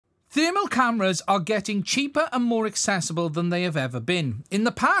Thermal cameras are getting cheaper and more accessible than they have ever been. In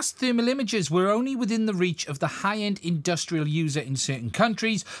the past, thermal images were only within the reach of the high-end industrial user in certain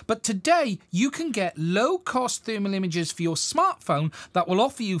countries, but today you can get low-cost thermal images for your smartphone that will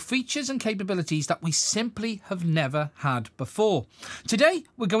offer you features and capabilities that we simply have never had before. Today,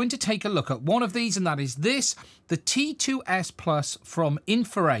 we're going to take a look at one of these, and that is this, the T2S Plus from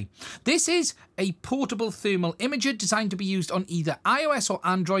Infiray. This is a portable thermal imager designed to be used on either iOS or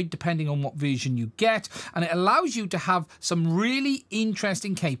Android, depending on what version you get, and it allows you to have some really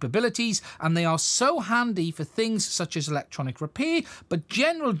interesting capabilities, and they are so handy for things such as electronic repair, but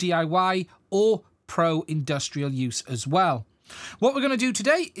general DIY or pro industrial use as well. What we're going to do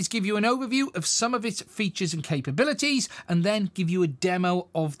today is give you an overview of some of its features and capabilities, and then give you a demo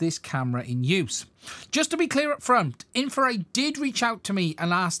of this camera in use. Just to be clear up front, Infiray did reach out to me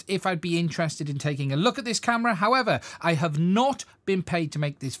and asked if I'd be interested in taking a look at this camera. However, I have not been paid to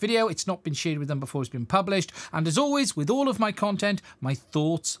make this video. It's not been shared with them before it's been published. And as always, with all of my content, my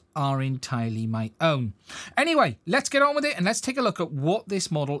thoughts are entirely my own. Anyway, let's get on with it and let's take a look at what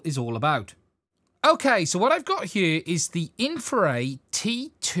this model is all about. Okay, so what I've got here is the Infiray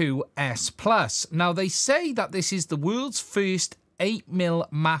T2S Plus. Now, they say that this is the world's first 8mm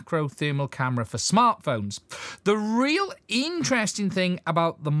macro thermal camera for smartphones. The real interesting thing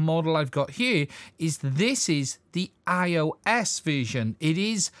about the model I've got here is this is the iOS version. It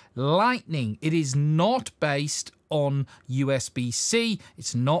is Lightning. It is not based on USB-C.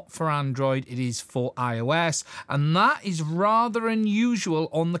 It's not for Android, it is for iOS, and that is rather unusual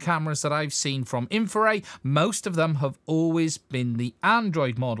on the cameras that I've seen from Infiray. Most of them have always been the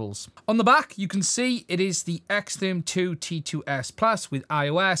Android models. On the back, you can see it is the Xtherm 2 T2S Plus with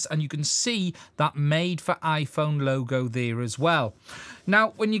iOS, and you can see that made for iPhone logo there as well. Now,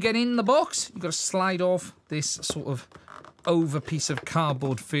 when you get in the box, you've got to slide off this sort of over piece of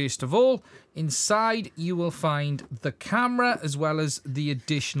cardboard first of all. Inside you will find the camera as well as the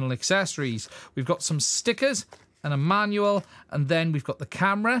additional accessories. We've got some stickers and a manual, and then we've got the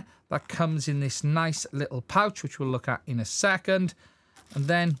camera that comes in this nice little pouch, which we'll look at in a second. And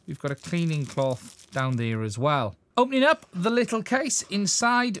then we've got a cleaning cloth down there as well. Opening up the little case,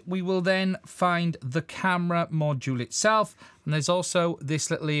 inside we will then find the camera module itself, and there's also this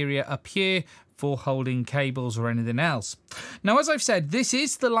little area up here for holding cables or anything else. Now, as I've said, this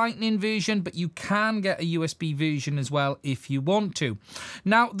is the Lightning version, but you can get a USB version as well if you want to.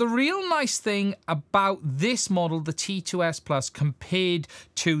 Now, the real nice thing about this model, the T2S Plus, compared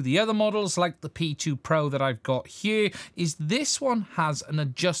to the other models like the P2 Pro that I've got here, is this one has an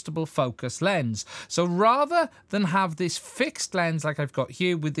adjustable focus lens. So rather than have this fixed lens like I've got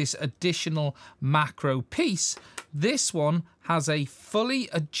here with this additional macro piece, this one has a fully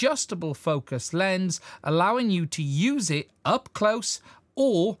adjustable focus lens, allowing you to use it up close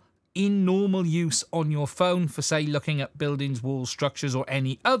or in normal use on your phone for, say, looking at buildings, walls, structures, or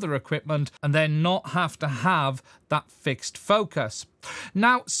any other equipment, and then not have to have that fixed focus.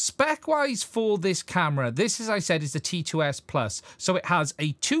 Now, spec-wise for this camera, this, as I said, is the T2S Plus. So it has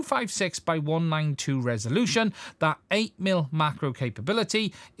a 256 by 192 resolution, that 8mm macro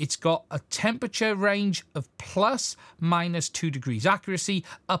capability. It's got a temperature range of ±2 degrees accuracy,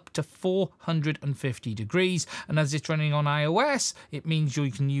 up to 450 degrees. And as it's running on iOS, it means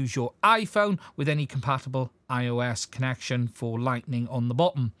you can use your iPhone with any compatible iOS connection for Lightning on the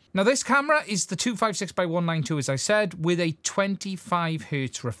bottom. Now, this camera is the 256 by 192, as I said, with a 25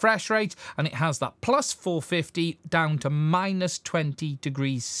 Hz refresh rate, and it has that +450 down to -20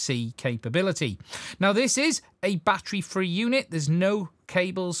 degrees C capability. Now, this is a battery-free unit. There's no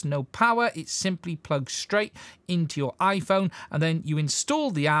cables, no power. It simply plugs straight into your iPhone, and then you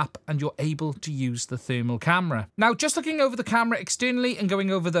install the app and you're able to use the thermal camera. Now, just looking over the camera externally and going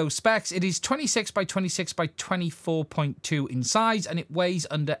over those specs, it is 26 by 26 by 24.2 in size, and it weighs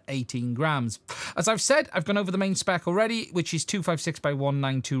under 18 grams. As I've said, I've gone over the main spec already, which is 256 by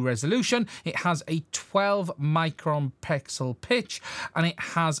 192 resolution. It has a 12 micron pixel pitch, and it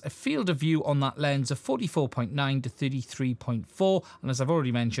has a field of view on that lens of 44.9 to 33.4, and as I've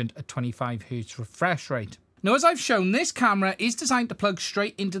already mentioned, a 25 Hz refresh rate. Now, as I've shown, this camera is designed to plug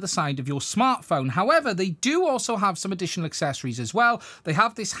straight into the side of your smartphone. However, they do also have some additional accessories as well. They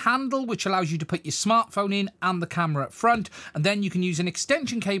have this handle which allows you to put your smartphone in and the camera up front, and then you can use an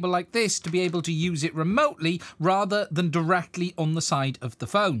extension cable like this to be able to use it remotely rather than directly on the side of the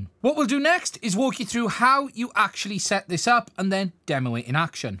phone. What we'll do next is walk you through how you actually set this up and then demo it in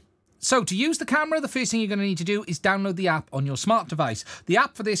action. So to use the camera, the first thing you're going to need to do is download the app on your smart device. The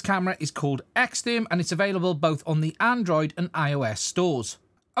app for this camera is called Xtherm, and it's available both on the Android and iOS stores.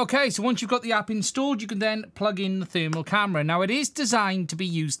 Okay, so once you've got the app installed, you can then plug in the thermal camera. Now, it is designed to be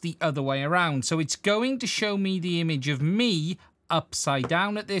used the other way around. So it's going to show me the image of me upside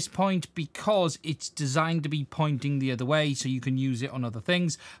down at this point because it's designed to be pointing the other way, so you can use it on other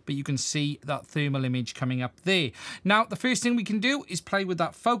things, but you can see that thermal image coming up there. Now, the first thing we can do is play with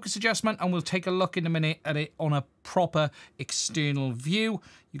that focus adjustment, and we'll take a look in a minute at it on a proper external view.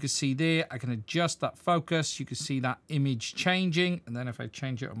 You can see there, I can adjust that focus. You can see that image changing, and then if I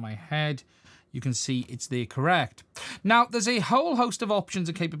change it on my head, you can see it's there correct. Now, there's a whole host of options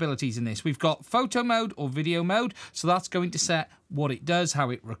and capabilities in this. We've got photo mode or video mode, so that's going to set what it does, how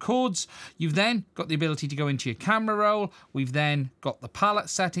it records. You've then got the ability to go into your camera roll. We've then got the palette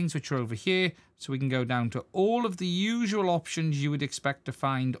settings, which are over here, so we can go down to all of the usual options you would expect to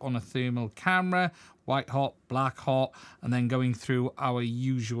find on a thermal camera, white hot, black hot, and then going through our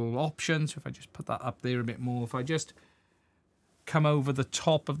usual options. If I just put that up there a bit more, if I just come over the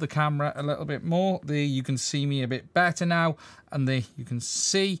top of the camera a little bit more, there you can see me a bit better now, and there you can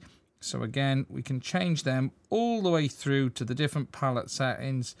see. So again, we can change them all the way through to the different palette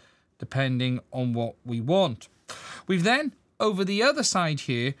settings depending on what we want. We've then over the other side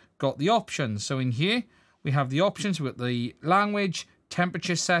here got the options. So in here we have the options with the language,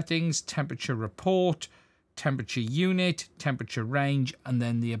 temperature settings, temperature report, temperature unit, temperature range, and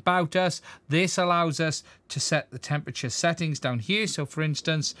then the about us. This allows us to set the temperature settings down here. So for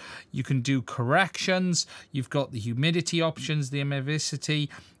instance, you can do corrections. You've got the humidity options, the emissivity,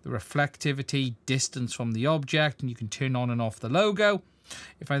 the reflectivity, distance from the object, and you can turn on and off the logo.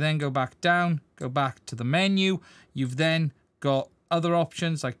 If I then go back down, go back to the menu, you've then got other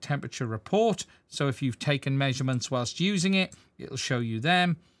options like temperature report. So if you've taken measurements whilst using it, it'll show you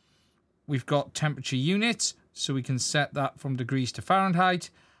them. We've got temperature units, so we can set that from degrees to Fahrenheit.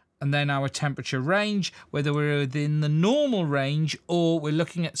 And then our temperature range, whether we're within the normal range or we're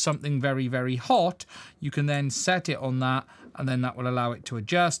looking at something very, very hot, you can then set it on that, and then that will allow it to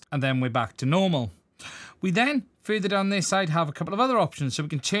adjust, and then we're back to normal. We then, further down this side, have a couple of other options. So we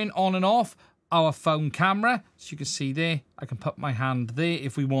can turn on and off our phone camera. So you can see there, I can put my hand there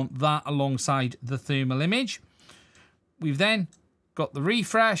if we want that alongside the thermal image. We've then got the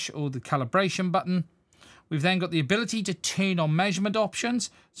refresh or the calibration button. We've then got the ability to turn on measurement options.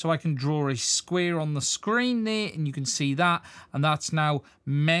 So I can draw a square on the screen there, and you can see that. And that's now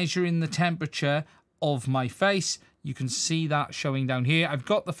measuring the temperature of my face. You can see that showing down here. I've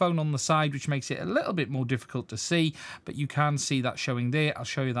got the phone on the side, which makes it a little bit more difficult to see, but you can see that showing there. I'll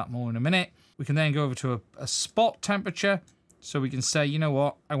show you that more in a minute. We can then go over to a spot temperature. So we can say, you know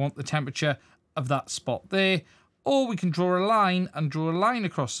what, I want the temperature of that spot there. Or we can draw a line and draw a line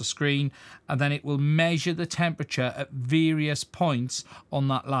across the screen, and then it will measure the temperature at various points on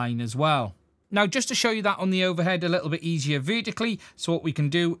that line as well. Now, just to show you that on the overhead a little bit easier vertically, so what we can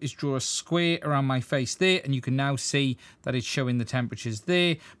do is draw a square around my face there, and you can now see that it's showing the temperatures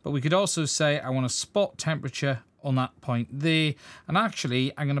there. But we could also say I want a spot temperature on that point there. And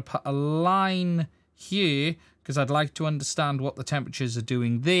actually, I'm going to put a line here because I'd like to understand what the temperatures are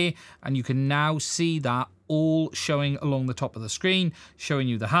doing there. And you can now see that all showing along the top of the screen, showing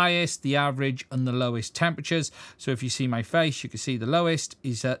you the highest, the average, and the lowest temperatures. So if you see my face, you can see the lowest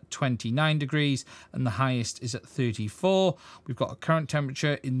is at 29 degrees and the highest is at 34. We've got a current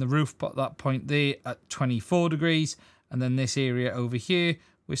temperature in the roof at that point there at 24 degrees. And then this area over here,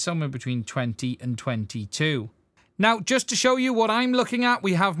 we're somewhere between 20 and 22. Now, just to show you what I'm looking at,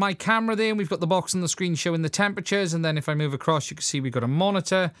 we have my camera there, and we've got the box on the screen showing the temperatures. And then if I move across, you can see we've got a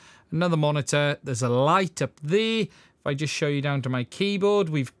monitor, another monitor. There's a light up there. If I just show you down to my keyboard,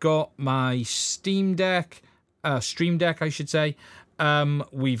 we've got my Stream Deck, I should say.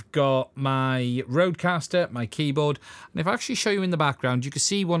 We've got my Rodecaster, my keyboard. And if I actually show you in the background, you can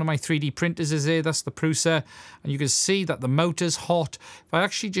see one of my 3D printers is there. That's the Prusa. And you can see that the motor's hot. If I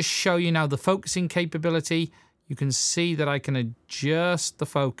actually just show you now the focusing capability, you can see that I can adjust the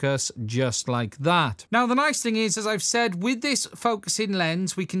focus just like that. Now, the nice thing is, as I've said, with this focusing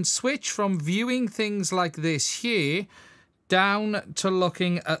lens, we can switch from viewing things like this here down to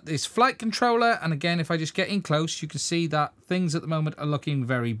looking at this flight controller. And again, if I just get in close, you can see that things at the moment are looking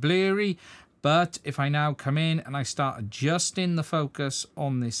very blurry. But if I now come in and I start adjusting the focus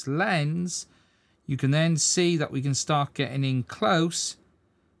on this lens, you can then see that we can start getting in close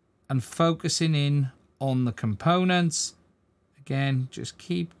and focusing in on the components. Again, just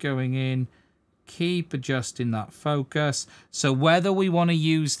keep going in, keep adjusting that focus. So whether we want to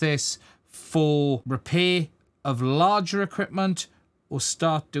use this for repair of larger equipment or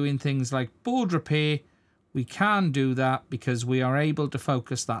start doing things like board repair, we can do that because we are able to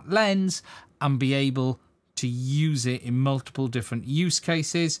focus that lens and be able to use it in multiple different use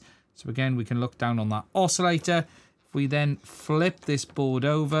cases. So again, we can look down on that oscillator. If we then flip this board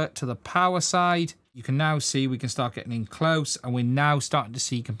over to the power side, you can now see we can start getting in close, and we're now starting to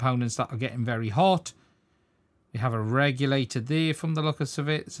see components that are getting very hot. We have a regulator there from the looks of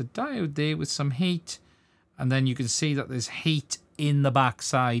it. It's a diode there with some heat. And then you can see that there's heat in the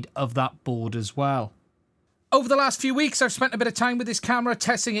backside of that board as well. Over the last few weeks, I've spent a bit of time with this camera,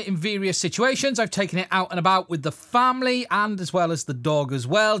 testing it in various situations. I've taken it out and about with the family and as well as the dog as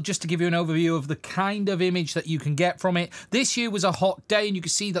well, just to give you an overview of the kind of image that you can get from it. This year was a hot day, and you can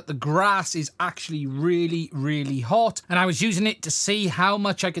see that the grass is actually really, really hot. And I was using it to see how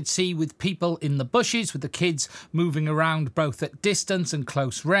much I could see with people in the bushes, with the kids moving around both at distance and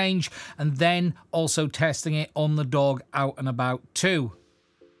close range, and then also testing it on the dog out and about too.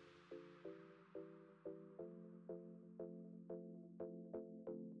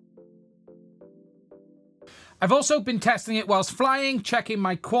 I've also been testing it whilst flying, checking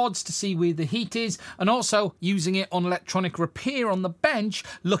my quads to see where the heat is, and also using it on electronic repair on the bench,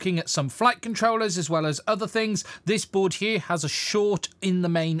 looking at some flight controllers as well as other things. This board here has a short in the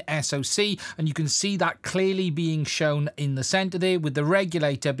main SoC, and you can see that clearly being shown in the center there, with the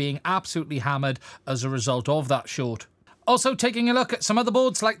regulator being absolutely hammered as a result of that short. Also taking a look at some other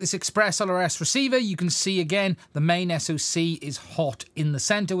boards like this Express LRS receiver, you can see again the main SoC is hot in the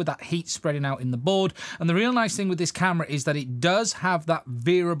center with that heat spreading out in the board. And the real nice thing with this camera is that it does have that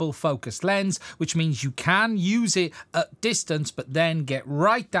variable focus lens, which means you can use it at distance but then get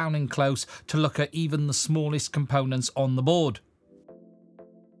right down and close to look at even the smallest components on the board.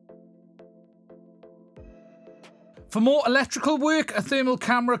 For more electrical work, a thermal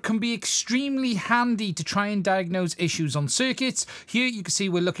camera can be extremely handy to try and diagnose issues on circuits. Here you can see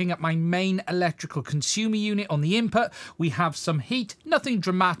we're looking at my main electrical consumer unit on the input. We have some heat, nothing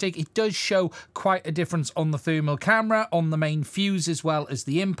dramatic. It does show quite a difference on the thermal camera, on the main fuse as well as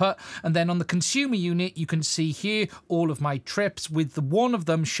the input. And then on the consumer unit, you can see here all of my trips, with one of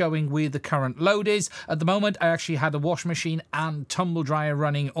them showing where the current load is. At the moment, I actually had a washing machine and tumble dryer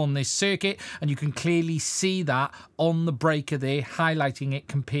running on this circuit, and you can clearly see that on the breaker there, highlighting it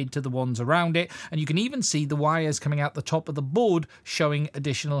compared to the ones around it. And you can even see the wires coming out the top of the board showing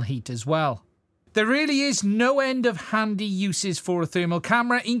additional heat as well. There really is no end of handy uses for a thermal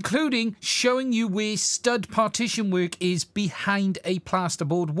camera, including showing you where stud partition work is behind a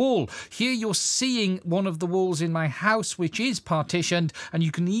plasterboard wall. Here you're seeing one of the walls in my house which is partitioned, and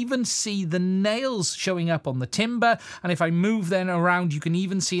you can even see the nails showing up on the timber. And if I move then around, you can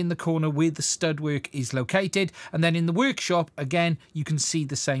even see in the corner where the stud work is located. And then in the workshop, again, you can see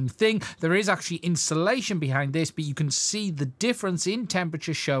the same thing. There is actually insulation behind this, but you can see the difference in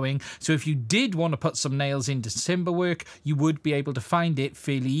temperature showing. So if you did want to put some nails into timber work, you would be able to find it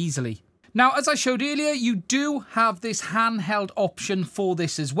fairly easily. Now, as I showed earlier, you do have this handheld option for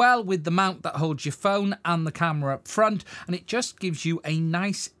this as well, with the mount that holds your phone and the camera up front, and it just gives you a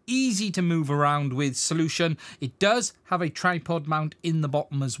nice, easy to move around with solution. It does have a tripod mount in the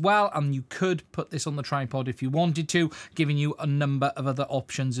bottom as well, and you could put this on the tripod if you wanted to, giving you a number of other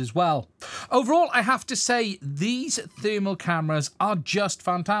options as well. Overall, I have to say these thermal cameras are just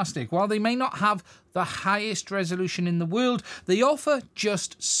fantastic. While they may not have the highest resolution in the world, they offer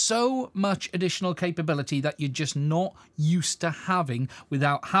just so much additional capability that you're just not used to having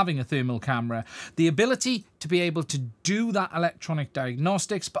without having a thermal camera. The ability to be able to do that electronic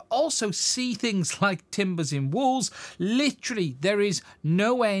diagnostics, but also see things like timbers in walls. Literally, there is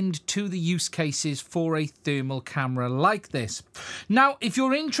no end to the use cases for a thermal camera like this. Now, if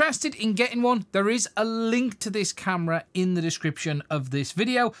you're interested in getting one, there is a link to this camera in the description of this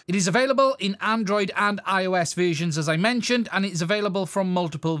video. It is available in Android and iOS versions, as I mentioned, and it is available from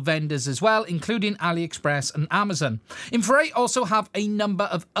multiple vendors as well, including AliExpress and Amazon. Infiray also have a number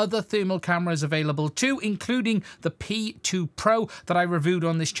of other thermal cameras available too, including the P2 Pro that I reviewed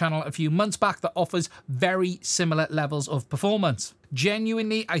on this channel a few months back, that offers very similar levels of performance.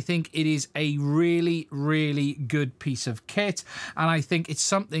 Genuinely, I think it is a really, really good piece of kit, and I think it's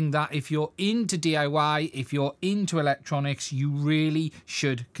something that if you're into DIY, if you're into electronics, you really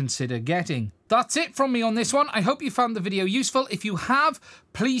should consider getting. That's it from me on this one. I hope you found the video useful. If you have,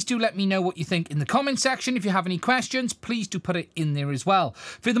 please do let me know what you think in the comment section. If you have any questions, please do put it in there as well.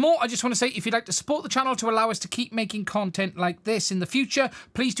 Furthermore, I just want to say, if you'd like to support the channel to allow us to keep making content like this in the future,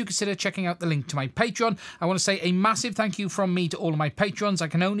 please do consider checking out the link to my Patreon. I want to say a massive thank you from me to all of my patrons. I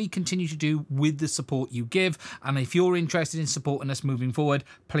can only continue to do with the support you give, and if you're interested in supporting us moving forward,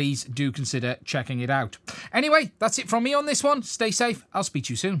 please do consider checking it out. Anyway, that's it from me on this one. Stay safe. I'll speak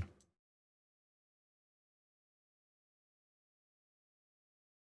to you soon.